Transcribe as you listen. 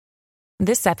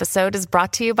This episode is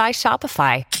brought to you by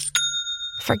Shopify.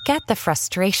 Forget the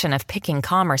frustration of picking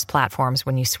commerce platforms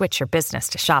when you switch your business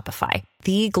to Shopify,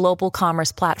 the global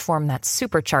commerce platform that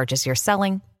supercharges your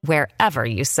selling wherever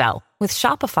you sell. With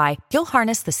Shopify, you'll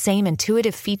harness the same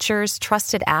intuitive features,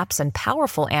 trusted apps, and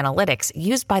powerful analytics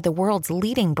used by the world's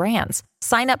leading brands.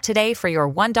 Sign up today for your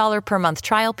 $1 per month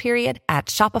trial period at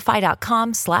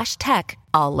shopify.com/tech,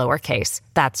 all lowercase.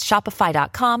 That's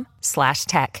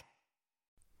shopify.com/tech.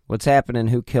 What's happening,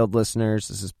 Who Killed listeners?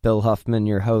 This is Bill Huffman,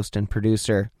 your host and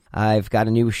producer. I've got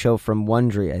a new show from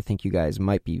Wondery I think you guys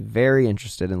might be very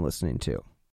interested in listening to.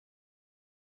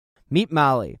 Meet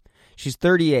Molly. She's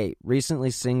 38,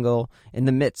 recently single, in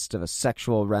the midst of a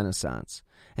sexual renaissance.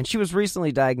 And she was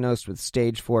recently diagnosed with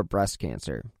stage 4 breast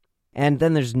cancer. And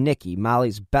then there's Nikki,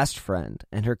 Molly's best friend,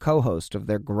 and her co-host of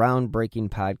their groundbreaking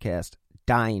podcast,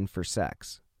 Dying for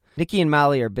Sex. Nikki and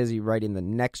Molly are busy writing the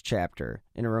next chapter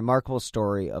in a remarkable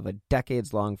story of a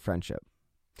decades-long friendship.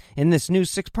 In this new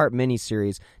 6-part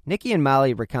miniseries, Nikki and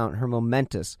Molly recount her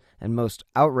momentous and most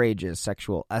outrageous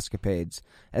sexual escapades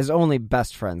as only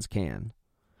best friends can.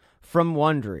 From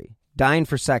Wondery, Dying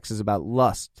for Sex is about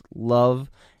lust, love,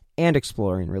 and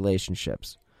exploring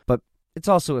relationships. But it's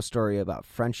also a story about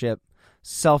friendship,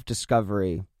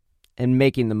 self-discovery, and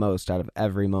making the most out of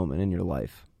every moment in your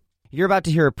life. You're about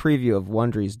to hear a preview of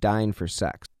Wondery's Dying for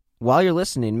Sex. While you're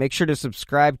listening, make sure to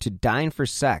subscribe to Dying for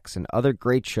Sex and other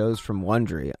great shows from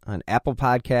Wondery on Apple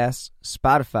Podcasts,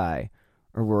 Spotify,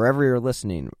 or wherever you're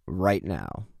listening right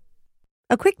now.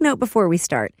 A quick note before we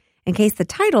start. In case the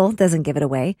title doesn't give it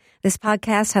away, this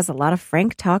podcast has a lot of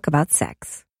frank talk about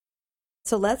sex.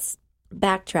 So let's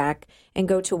backtrack and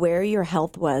go to where your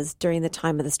health was during the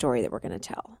time of the story that we're going to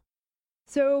tell.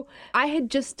 So I had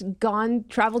just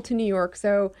traveled to New York.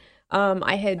 So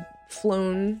I had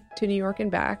flown to New York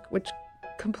and back, which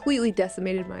completely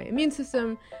decimated my immune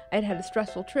system. I had had a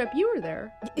stressful trip. You were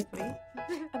there with me.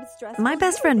 I'm stressed. My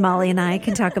best friend Molly and I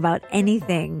can talk about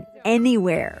anything,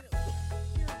 anywhere.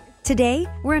 Today,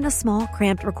 we're in a small,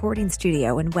 cramped recording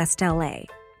studio in West LA.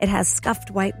 It has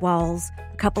scuffed white walls,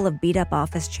 a couple of beat-up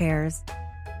office chairs.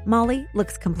 Molly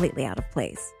looks completely out of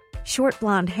place. Short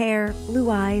blonde hair, blue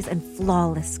eyes, and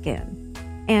flawless skin.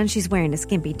 And she's wearing a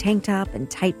skimpy tank top and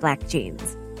tight black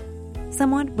jeans.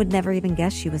 Someone would never even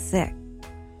guess she was sick.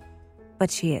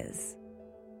 But she is.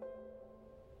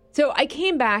 So I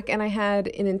came back and I had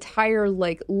an entire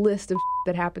list of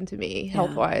that happened to me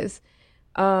health-wise.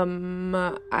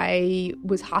 I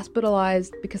was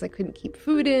hospitalized because I couldn't keep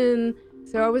food in.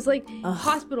 So I was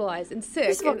hospitalized and sick.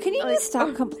 First of all, can you just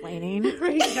stop complaining?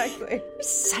 Right, exactly. You're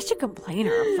such a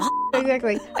complainer.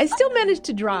 Exactly. I still managed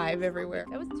to drive everywhere.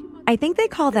 That was too much. I think they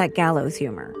call that gallows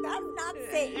humor. I'm not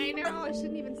saying. I know. I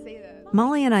shouldn't even say that.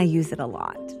 Molly and I use it a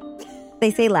lot.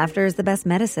 They say laughter is the best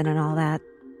medicine and all that.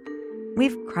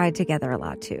 We've cried together a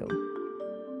lot too.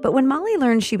 But when Molly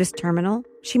learned she was terminal,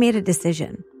 she made a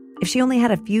decision. If she only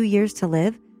had a few years to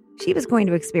live, she was going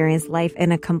to experience life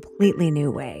in a completely new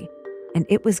way. And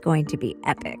it was going to be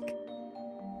epic.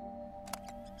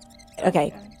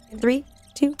 Okay, 3,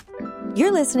 2.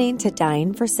 You're listening to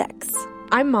Dying for Sex.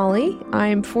 I'm Molly.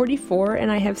 I'm 44 and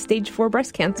I have stage 4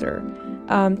 breast cancer.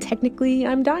 Technically,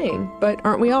 I'm dying, but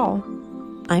aren't we all?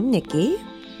 I'm Nikki.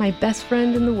 My best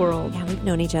friend in the world. Yeah, we've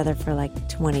known each other for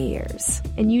 20 years.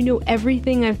 And you know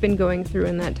everything I've been going through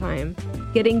in that time.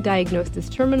 Getting diagnosed as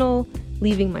terminal,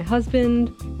 leaving my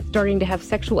husband, starting to have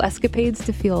sexual escapades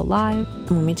to feel alive.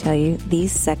 And let me tell you,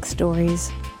 these sex stories,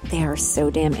 they are so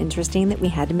damn interesting that we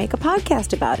had to make a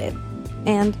podcast about it.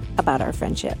 And about our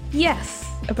friendship. Yes,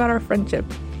 about our friendship.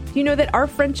 Do you know that our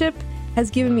friendship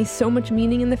has given me so much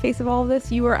meaning in the face of all of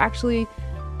this? You are actually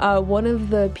one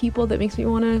of the people that makes me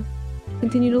want to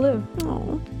continue to live.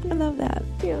 Oh, I love that.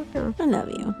 Yeah. I love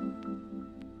you.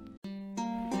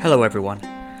 Hello everyone,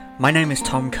 my name is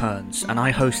Tom Kearns and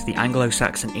I host the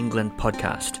Anglo-Saxon England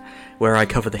podcast, where I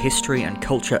cover the history and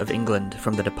culture of England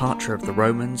from the departure of the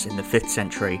Romans in the 5th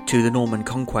century to the Norman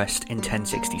conquest in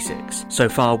 1066. So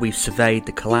far we've surveyed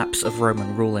the collapse of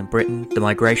Roman rule in Britain, the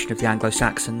migration of the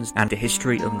Anglo-Saxons, and the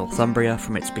history of Northumbria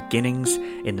from its beginnings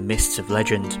in the mists of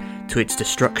legend to its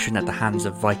destruction at the hands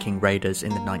of Viking raiders in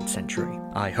the 9th century.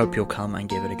 I hope you'll come and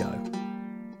give it a go.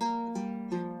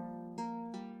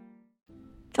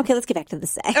 Okay, let's get back to the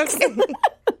sex. Okay.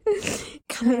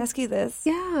 Can I ask you this?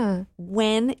 Yeah.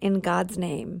 When, in God's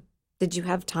name, did you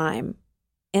have time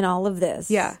in all of this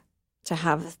to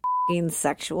have a f***ing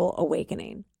sexual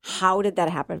awakening? How did that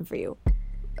happen for you?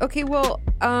 Okay, well,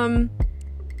 you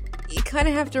kind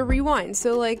of have to rewind.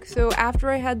 So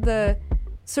after I had the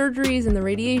surgeries and the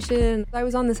radiation, I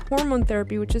was on this hormone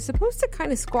therapy, which is supposed to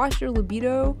kind of squash your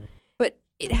libido, but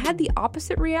it had the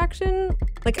opposite reaction.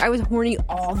 Like, I was horny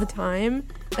all the time.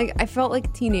 Like, I felt like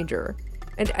a teenager.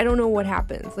 And I don't know what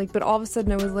happens. Like, but all of a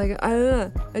sudden I was like, I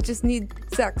just need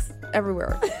sex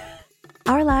everywhere.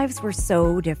 Our lives were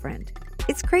so different.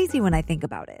 It's crazy when I think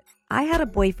about it. I had a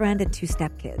boyfriend and 2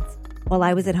 stepkids. While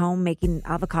I was at home making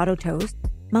avocado toast,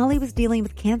 Molly was dealing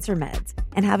with cancer meds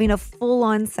and having a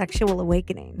full-on sexual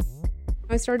awakening.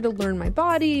 I started to learn my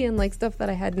body and like stuff that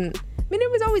I hadn't. I mean, I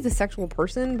was always a sexual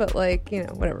person, but like, you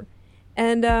know, whatever.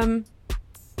 And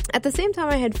at the same time,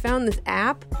 I had found this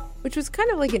app, which was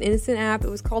kind of like an innocent app. It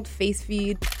was called Face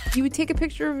Feed. You would take a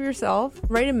picture of yourself,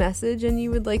 write a message, and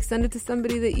you would like send it to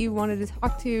somebody that you wanted to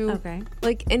talk to,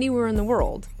 like anywhere in the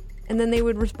world. And then they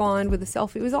would respond with a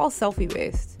selfie. It was all selfie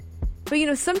based. But, you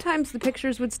know, sometimes the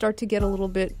pictures would start to get a little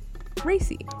bit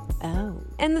racy. Oh.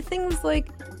 And the thing was like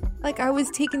I was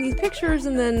taking these pictures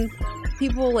and then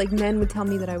people, like men would tell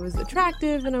me that I was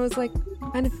attractive and I was like,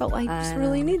 kind of felt like I just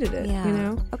really needed it, you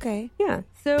know? Okay. Yeah.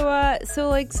 So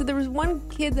there was one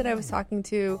kid that I was talking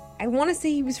to. I want to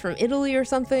say he was from Italy or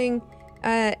something.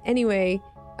 Anyway.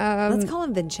 Let's call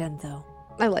him Vincenzo.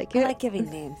 I like it. I like giving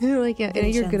names. I like it.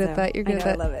 Vincenzo. You're good at that. You're good at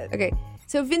that. I love it. Okay.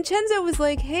 So Vincenzo was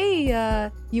like,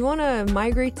 hey, you want to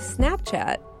migrate to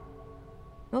Snapchat?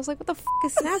 And I was like, what the f***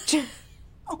 is Snapchat?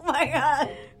 Oh my God.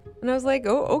 And I was like,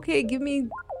 oh, okay, give me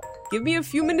a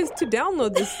few minutes to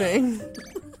download this thing.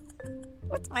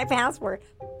 What's my password?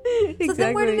 Exactly. So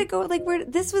then where did it go? Like, was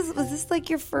this like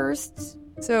your first?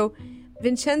 So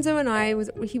Vincenzo and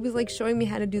he was like showing me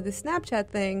how to do the Snapchat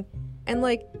thing. And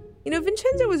like, you know,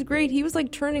 Vincenzo was great. He was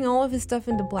like turning all of his stuff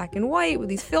into black and white with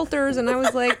these filters. And I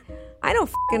was like, I don't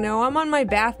fucking know. I'm on my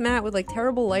bath mat with like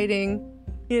terrible lighting,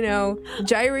 you know,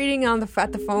 gyrating at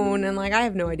the phone. And like, I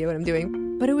have no idea what I'm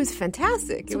doing. But it was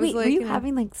fantastic. So it was wait, like, were you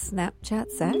having like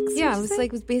Snapchat sex? Yeah, it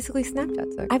was basically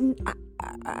Snapchat sex.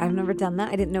 I've never done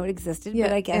that. I didn't know it existed,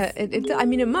 but I guess I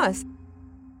mean, it must.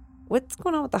 What's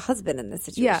going on with the husband in this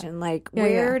situation? Yeah. Like,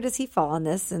 where does he fall on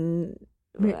this? And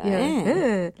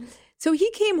So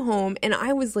he came home, and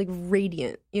I was like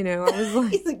radiant. You know, I was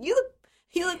like, he's like, you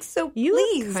look so pleased.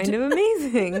 You look kind of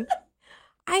amazing.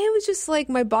 I was just like,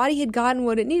 my body had gotten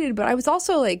what it needed, but I was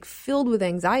also like filled with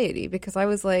anxiety because I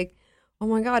was like, oh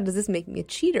my God, does this make me a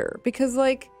cheater? Because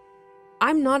like,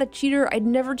 I'm not a cheater. I'd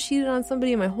never cheated on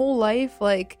somebody in my whole life.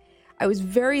 Like, I was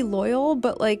very loyal,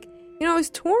 but like, you know, I was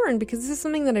torn because this is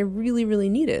something that I really, really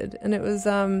needed. And it was,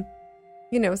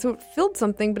 you know, so it filled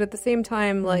something, but at the same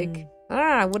time, like,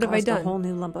 what have I done? A whole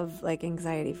new lump of like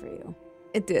anxiety for you.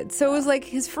 It did. So it was like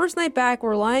his first night back,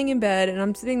 we're lying in bed and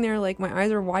I'm sitting there like my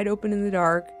eyes are wide open in the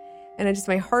dark and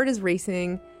my heart is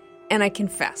racing and I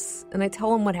confess and I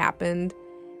tell him what happened.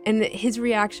 And his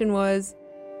reaction was,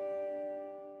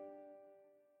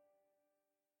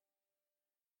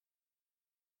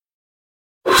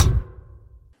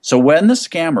 so when the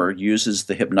scammer uses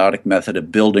the hypnotic method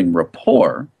of building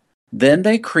rapport, then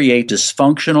they create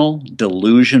dysfunctional,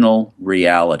 delusional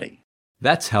reality.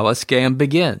 That's how a scam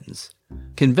begins.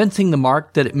 Convincing the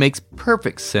mark that it makes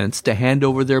perfect sense to hand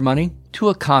over their money to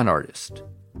a con artist.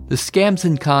 The Scams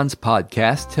and Cons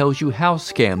podcast tells you how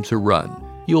scams are run.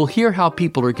 You'll hear how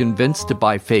people are convinced to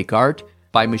buy fake art,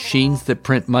 buy machines that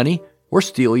print money, or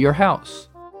steal your house.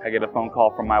 I get a phone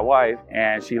call from my wife,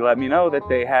 and she let me know that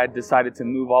they had decided to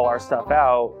move all our stuff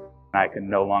out. I could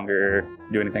no longer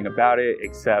do anything about it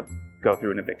except go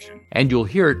through an eviction. And you'll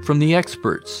hear it from the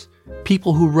experts,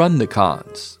 people who run the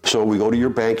cons. So we go to your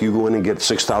bank, you go in and get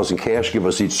 $6,000 cash, give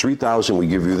us each $3,000, we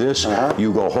give you this.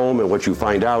 You go home, and what you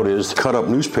find out is cut up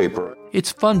newspaper.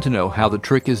 It's fun to know how the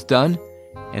trick is done,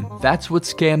 and that's what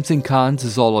Scams and Cons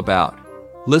is all about.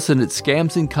 Listen at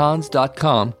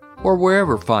scamsandcons.com or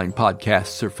wherever fine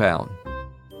podcasts are found.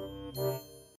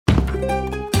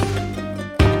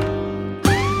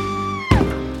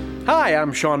 Hi,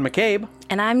 I'm Sean McCabe.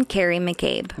 And I'm Carrie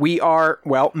McCabe. We are,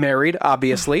 well, married,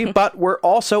 obviously, but we're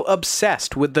also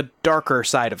obsessed with the darker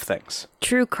side of things.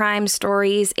 True crime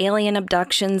stories, alien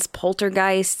abductions,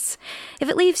 poltergeists. If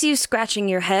it leaves you scratching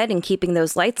your head and keeping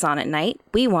those lights on at night,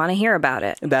 we want to hear about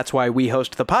it. That's why we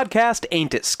host the podcast,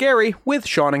 Ain't It Scary, with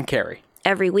Sean and Carrie.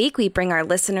 Every week, we bring our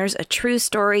listeners a true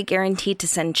story guaranteed to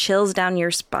send chills down your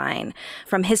spine.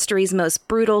 From history's most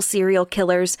brutal serial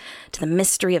killers to the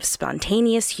mystery of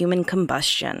spontaneous human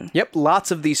combustion. Yep,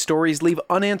 lots of these stories leave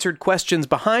unanswered questions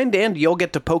behind, and you'll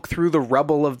get to poke through the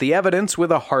rubble of the evidence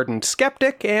with a hardened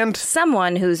skeptic and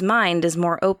someone whose mind is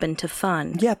more open to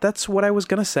fun. Yeah, that's what I was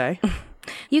gonna say.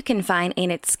 You can find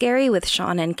Ain't It Scary with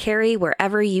Sean and Carrie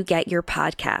wherever you get your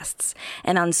podcasts,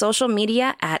 and on social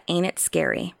media at Ain't It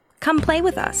Scary. Come play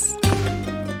with us.